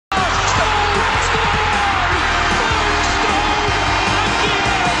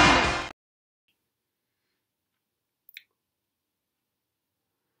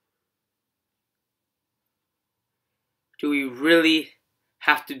Do we really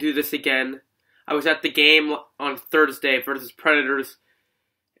have to do this again? I was at the game on Thursday versus Predators,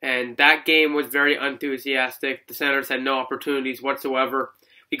 and that game was very unenthusiastic. The Senators had no opportunities whatsoever.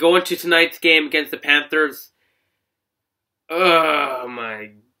 We go into tonight's game against the Panthers. Oh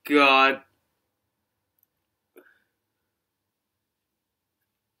my God.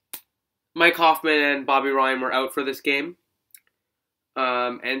 Mike Hoffman and Bobby Ryan were out for this game.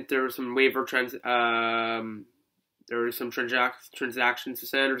 And there were some transactions the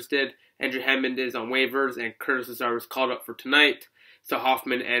Senators did. Andrew Hammond is on waivers, and Curtis Lazar was called up for tonight. So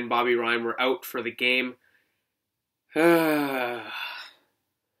Hoffman and Bobby Ryan were out for the game. This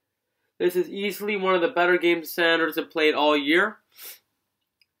is easily one of the better games the Senators have played all year.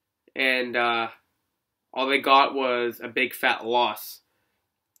 And all they got was a big fat loss.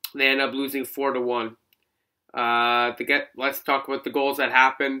 They ended up losing 4-1. Let's talk about the goals that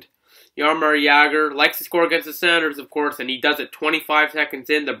happened. Jaromir Jagr likes to score against the Senators, of course, and he does it 25 seconds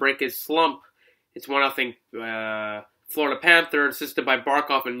in to break his slump. It's 1-0 Florida Panthers, assisted by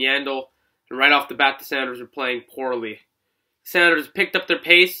Barkov and Yandel. And right off the bat, the Senators are playing poorly. The Senators picked up their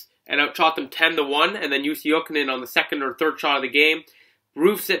pace and outshot them 10-1, and then Jussi Jokinen on the second or third shot of the game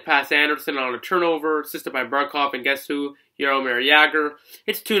roofs it past Anderson on a turnover, assisted by Barkov, and guess who? Jaromir Jagr.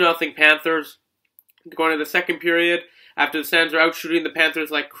 It's 2-0 Panthers. Going to the second period, after the Sens are out shooting the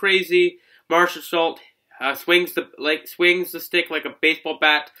Panthers like crazy, Marshall Schultz swings the stick like a baseball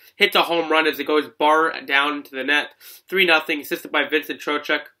bat, hits a home run as it goes bar down into the net. 3-0, assisted by Vincent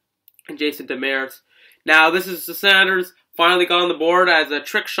Trocheck and Jason Demers. Now, this is the Senators finally got on the board as a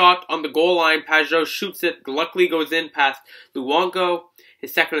trick shot on the goal line. Pajot shoots it, luckily goes in past Luongo,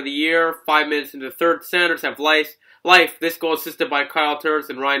 his second of the year. 5 minutes into the third, Senators have life. This goal assisted by Kyle Turris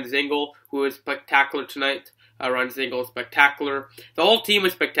and Ryan Zingle, who is spectacular tonight. Ryan Zingle is spectacular. The whole team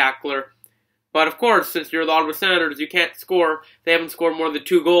is spectacular. But of course, since you're the Ottawa Senators, you can't score. They haven't scored more than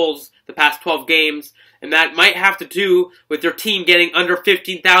 2 goals the past 12 games. And that might have to do with their team getting under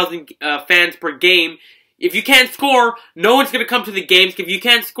 15,000 fans per game. If you can't score, no one's going to come to the games. If you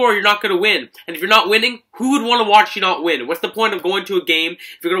can't score, you're not going to win. And if you're not winning, who would want to watch you not win? What's the point of going to a game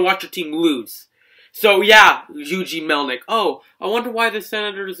if you're going to watch your team lose? So yeah, Eugene Melnick. Oh, I wonder why the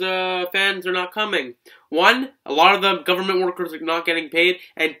Senators fans are not coming. 1, a lot of the government workers are not getting paid.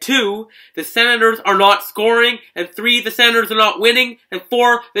 And 2, the Senators are not scoring. And 3, the Senators are not winning. And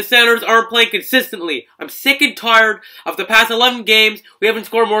 4, the Senators aren't playing consistently. I'm sick and tired of the past 11 games. We haven't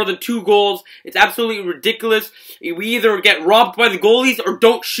scored more than 2 goals. It's absolutely ridiculous. We either get robbed by the goalies or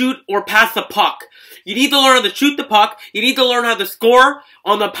don't shoot or pass the puck. You need to learn how to shoot the puck. You need to learn how to score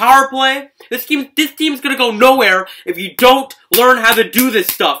on the power play. This team's gonna go nowhere if you don't learn how to do this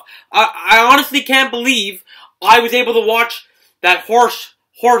stuff. I honestly can't believe I was able to watch that horse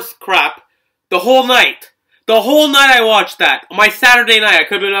crap the whole night. The whole night I watched that. On my Saturday night, I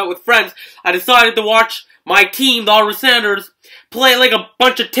could have been out with friends. I decided to watch my team, the Ottawa Senators, play like a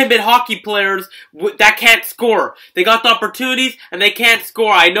bunch of timid hockey players that can't score. They got the opportunities, and they can't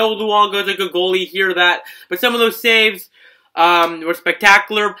score. I know Luongo's a good goalie, hear that. But some of those saves were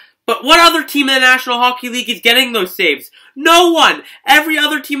spectacular. But what other team in the National Hockey League is getting those saves? No one! Every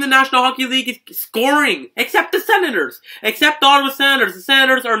other team in the National Hockey League is scoring, except the Senators. Except the Ottawa Senators. The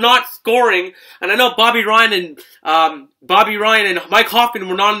Senators are not scoring. And I know Bobby Ryan and Mike Hoffman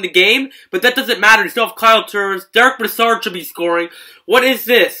were not in the game, but that doesn't matter. You still have Kyle Turris. Derek Brassard should be scoring. What is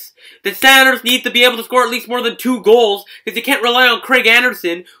this? The Senators need to be able to score at least more than 2 goals, because you can't rely on Craig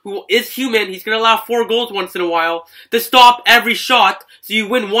Anderson, who is human. He's going to allow 4 goals once in a while, to stop every shot, so you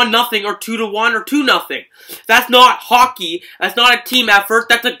win 1-0 or 2-1 or 2-0. That's not hockey. That's not a team effort.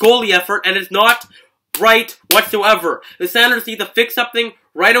 That's a goalie effort, and it's not right whatsoever. The Senators need to fix something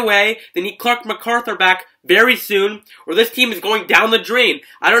right away. They need Clark MacArthur back very soon, or this team is going down the drain.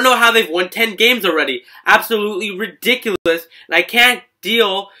 I don't know how they've won 10 games already. Absolutely ridiculous, and I can't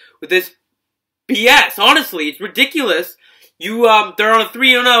deal with this BS. Honestly, it's ridiculous. They're on a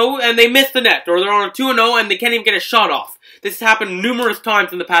 3-0 and they miss the net, or they're on a 2-0 and they can't even get a shot off. This has happened numerous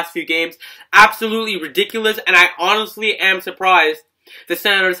times in the past few games. Absolutely ridiculous, and I honestly am surprised the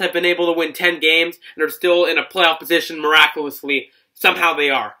Senators have been able to win 10 games and are still in a playoff position miraculously. Somehow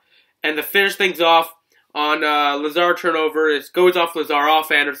they are. And to finish things off, on Lazar turnover, it goes off Lazar,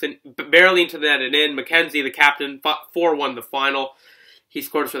 off Anderson, barely into the net and in. McKenzie, the captain, 4-1 the final. He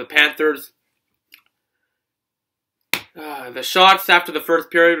scores for the Panthers. The shots after the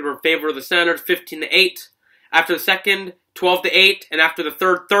first period were in favor of the Senators, 15-8. After the second, 12-8. And after the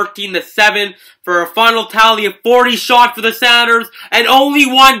third, 13-7. For a final tally of 40 shots for the Senators and only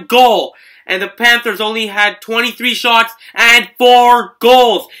 1 goal. And the Panthers only had 23 shots and 4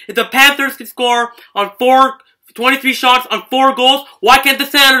 goals. If the Panthers could score on 4 23 shots on 4 goals. Why can't the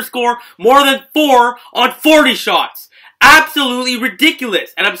Senators score more than 4 on 40 shots? Absolutely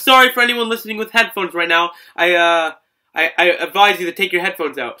ridiculous. And I'm sorry for anyone listening with headphones right now. I advise you to take your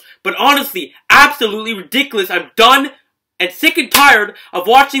headphones out. But honestly, absolutely ridiculous. I'm done and sick and tired of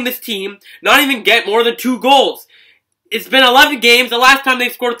watching this team not even get more than 2 goals. It's been 11 games. The last time they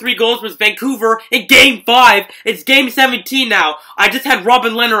scored 3 goals was Vancouver in Game 5. It's Game 17 now. I just had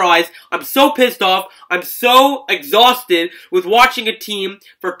Robin Leonard eyes. I'm so pissed off. I'm so exhausted with watching a team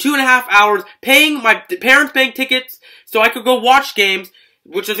for 2.5 hours, paying my parents paying tickets so I could go watch games,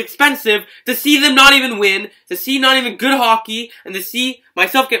 which is expensive, to see them not even win, to see not even good hockey, and to see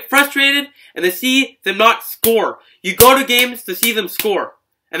myself get frustrated, and to see them not score. You go to games to see them score,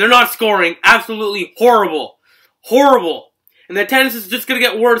 and they're not scoring. Absolutely horrible. Horrible. And the attendance is just going to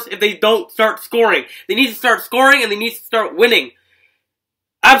get worse if they don't start scoring. They need to start scoring and they need to start winning.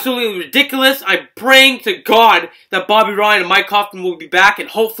 Absolutely ridiculous. I'm praying to God that Bobby Ryan and Mike Hoffman will be back and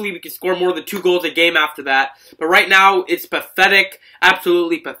hopefully we can score more than 2 goals a game after that. But right now, it's pathetic.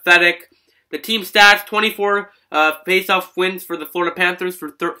 Absolutely pathetic. The team stats, 24 face-off wins for the Florida Panthers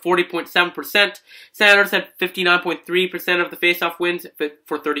for 40.7%. Senators had 59.3% of the face-off wins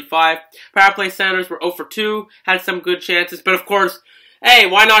for 35. Power play Senators were 0 for 2, had some good chances. But of course, hey,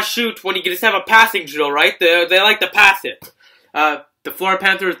 why not shoot when you just have a passing drill, right? They like to pass it. The Florida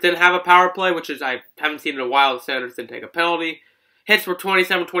Panthers didn't have a power play, which is I haven't seen in a while. The Senators didn't take a penalty. Hits were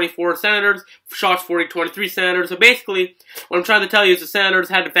 27-24 Senators. Shots 40-23 Senators. So basically, what I'm trying to tell you is the Senators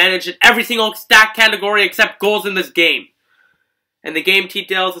had advantage in every single stat category except goals in this game. And the game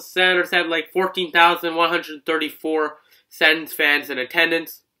details, the Senators had like 14,134 SENS fans in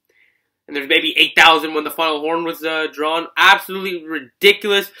attendance. And there's maybe 8,000 when the final horn was drawn. Absolutely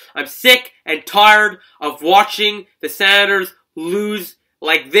ridiculous. I'm sick and tired of watching the Senators lose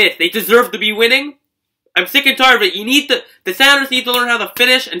like this. They deserve to be winning. I'm sick and tired of it. The Senators need to learn how to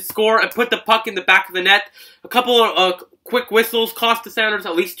finish and score and put the puck in the back of the net. A couple of quick whistles cost the Senators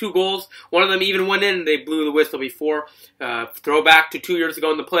at least 2 goals. One of them even went in and they blew the whistle before. Throwback to 2 years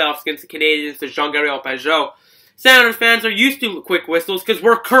ago in the playoffs against the Canadiens to Jean-Gabriel Pageau. Senators fans are used to quick whistles because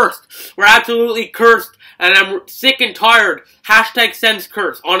we're cursed. We're absolutely cursed. And I'm sick and tired. Hashtag SENS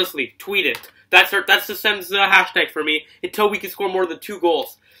curse. Honestly, tweet it. That's the SENS hashtag for me until we can score more than 2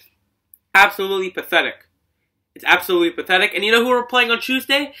 goals. Absolutely pathetic. It's absolutely pathetic. And you know who we're playing on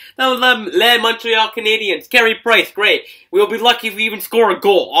Tuesday? The Montreal Canadiens. Carey Price, great. We'll be lucky if we even score a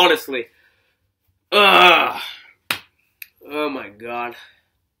goal, honestly. Ugh. Oh my god.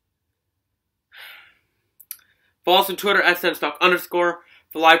 Follow us on Twitter at @SensTalk_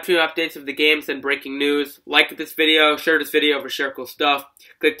 for live tweet updates of the games and breaking news. Like this video, share this video for share cool stuff.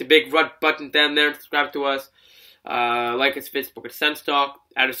 Click the big red button down there and subscribe to us. Like us Facebook at SensTalk.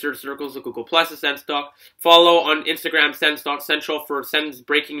 Add a search circles of Google Plus at SensTalk. Follow on Instagram SensTalk Central for Sens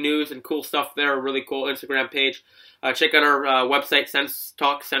breaking news and cool stuff there. A really cool Instagram page. Check out our website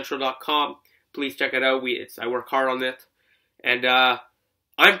SensTalkCentral.com. Please check it out. I work hard on it. And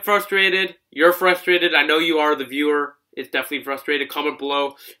I'm frustrated. You're frustrated. I know you are, the viewer. It's definitely frustrated. Comment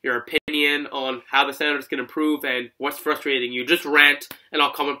below your opinion on how the Senators can improve and what's frustrating you. Just rant, and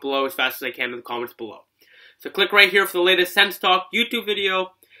I'll comment below as fast as I can in the comments below. So click right here for the latest Sens Talk YouTube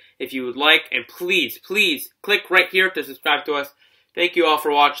video if you would like. And please, please click right here to subscribe to us. Thank you all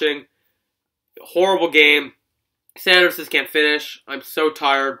for watching. Horrible game. Senators just can't finish. I'm so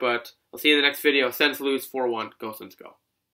tired, but I'll see you in the next video. Sens lose 4-1. Go Sens go.